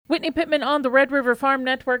Whitney Pittman on the Red River Farm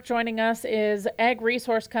Network. Joining us is Ag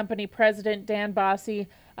Resource Company President Dan Bosse.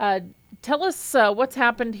 Tell us what's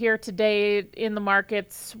happened here today in the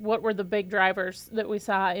markets. What were the big drivers that we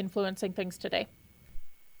saw influencing things today?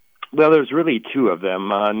 Well, there's really two of them.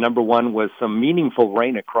 Number one was some meaningful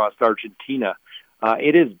rain across Argentina.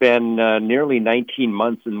 It has been nearly 19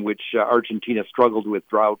 months in which Argentina struggled with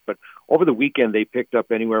drought, but over the weekend they picked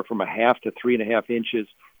up anywhere from a half to 3.5 inches.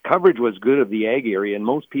 Coverage was good of the ag area, and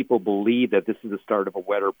most people believe that this is the start of a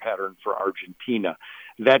wetter pattern for Argentina.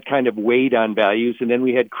 That kind of weighed on values, and then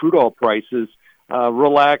we had crude oil prices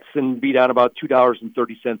relax and be down about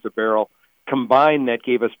 $2.30 a barrel. Combined, that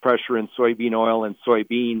gave us pressure in soybean oil and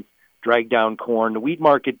soybeans, dragged down corn. The wheat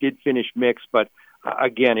market did finish mixed, but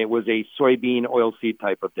again, it was a soybean oilseed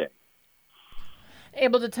type of day.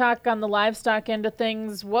 Able to talk on the livestock end of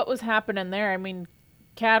things. What was happening there? I mean,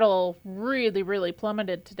 cattle really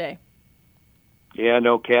plummeted today. Yeah,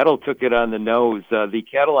 no, cattle took it on the nose. The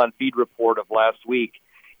cattle on feed report of last week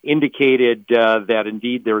indicated that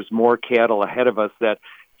indeed there's more cattle ahead of us, that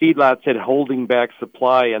feedlots had holding back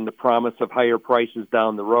supply and the promise of higher prices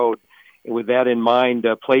down the road. And with that in mind,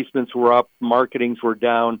 placements were up, marketings were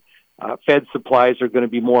down. Fed supplies are going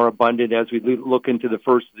to be more abundant as we look into the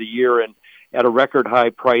first of the year. And at a record high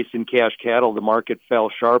price in cash cattle, the market fell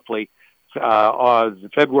sharply. The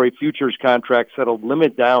February futures contract settled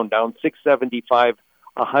limit down 675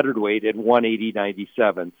 a hundredweight at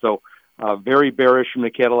 180.97. So very bearish from the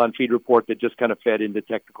cattle on feed report that just kind of fed into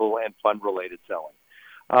technical and fund related selling.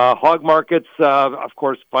 Hog markets, of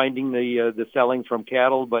course, finding the selling from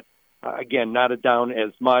cattle, but again, not down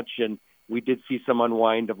as much, and we did see some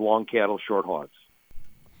unwind of long cattle, short hogs.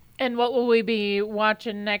 And what will we be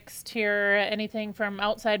watching next here? Anything from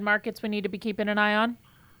outside markets we need to be keeping an eye on?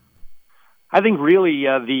 I think really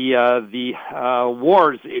the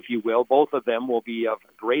wars, if you will, both of them will be of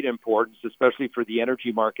great importance, especially for the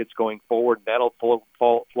energy markets going forward. That'll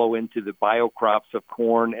flow into the bio crops of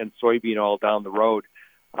corn and soybean oil down the road.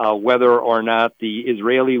 Whether or not the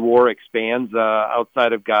Israeli war expands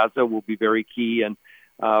outside of Gaza will be very key. And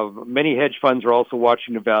many hedge funds are also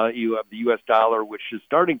watching the value of the U.S. dollar, which is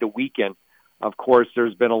starting to weaken. Of course,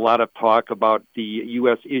 there's been a lot of talk about the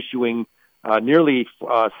U.S. issuing nearly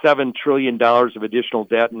 $7 trillion of additional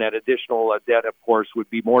debt, and that additional debt, of course, would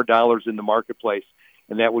be more dollars in the marketplace,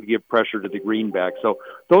 and that would give pressure to the greenback. So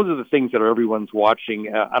those are the things that everyone's watching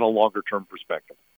on a longer-term perspective.